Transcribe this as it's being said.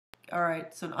All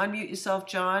right, so unmute yourself,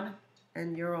 John,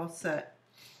 and you're all set.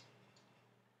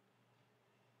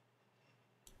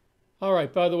 All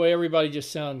right, by the way, everybody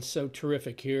just sounds so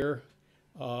terrific here.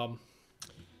 You're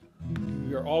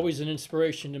always an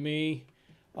inspiration to me.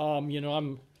 You know,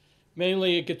 I'm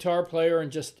mainly a guitar player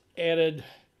and just added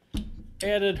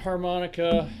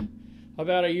harmonica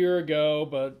about a year ago,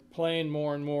 but playing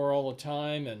more and more all the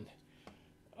time. And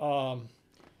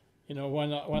you know,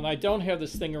 when I don't have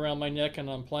this thing around my neck and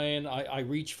I'm playing, I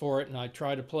reach for it and I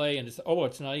try to play, and it's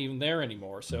not even there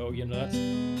anymore. So you know,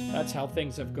 that's how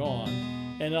things have gone.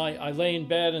 And I lay in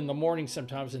bed in the morning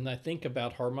sometimes and I think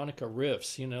about harmonica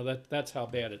riffs. You know, that's how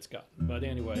bad it's gotten. But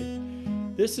anyway,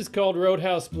 this is called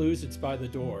Roadhouse Blues. It's by The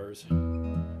Doors.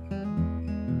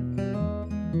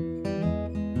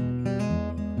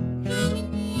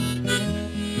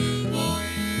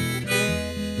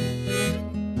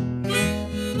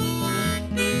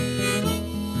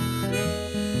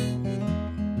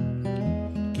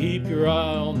 Keep your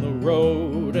eye on the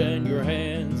road and your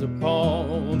hands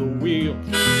upon the wheel.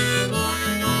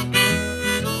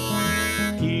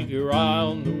 Keep your eye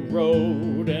on the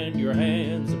road and your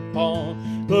hands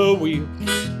upon the wheel.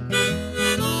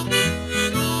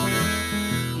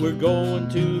 We're going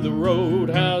to the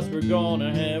roadhouse, we're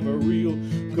gonna have a real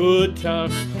good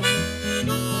time.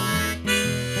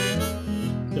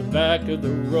 The back of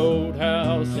the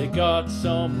roadhouse, they got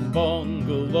some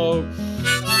bungalow.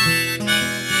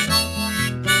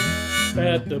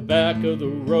 At the back of the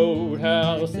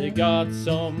roadhouse, they got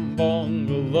some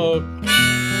bungalow.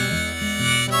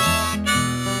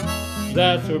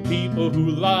 That's for people who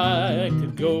like to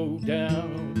go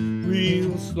down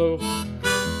real slow.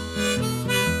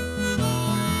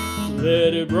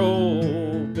 Let it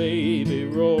roll, baby,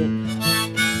 roll.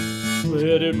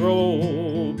 Let it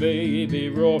roll, baby,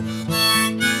 roll.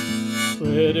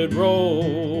 Let it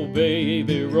roll,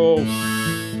 baby, roll.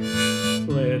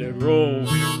 Let it roll.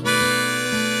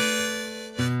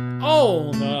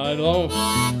 All night long.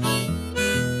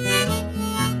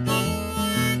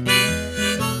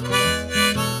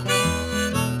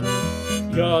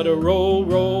 Gotta roll,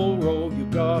 roll, roll. You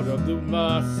gotta move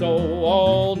my soul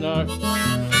all night.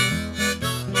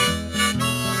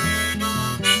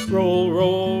 Roll,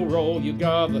 roll, roll. You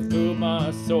gotta through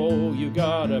my soul. You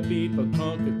gotta beep a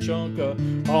conka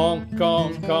chunka, honk,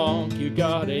 honk, honk. You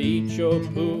gotta eat your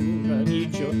boom,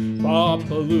 eat your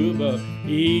bopalooba,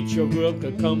 eat your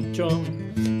rooka cum chunk,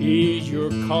 eat your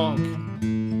conk.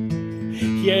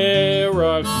 Yeah,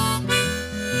 right.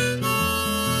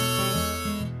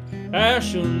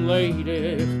 Ashen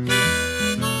lady,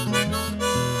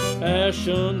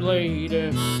 ashen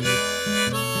lady,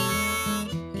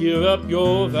 give up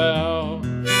your vow,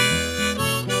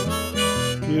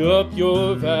 give up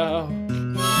your vow.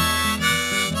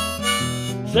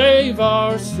 Save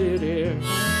our city,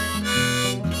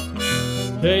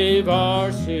 save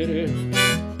our city,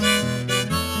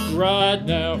 right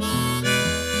now.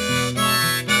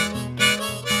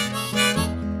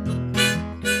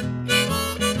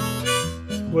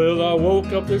 Well, I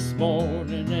woke up this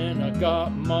morning and I got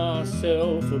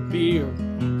myself a beer.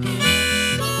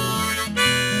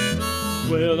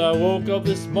 Well, I woke up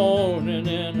this morning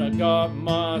and I got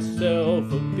myself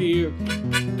a beer.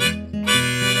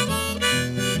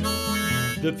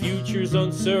 The future's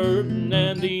uncertain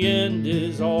and the end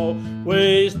is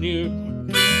always near.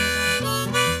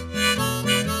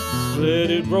 Let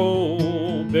it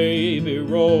roll, baby,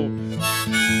 roll.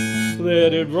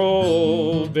 Let it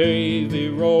roll, baby,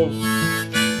 roll.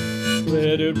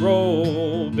 Let it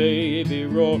roll, baby,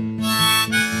 roll.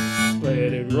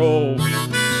 Let it roll.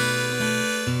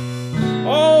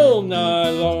 All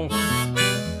night long.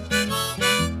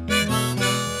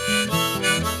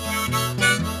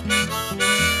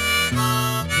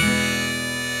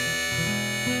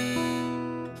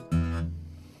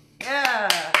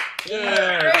 Yeah.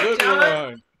 Yeah, Great, good John.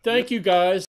 one. Thank you, guys.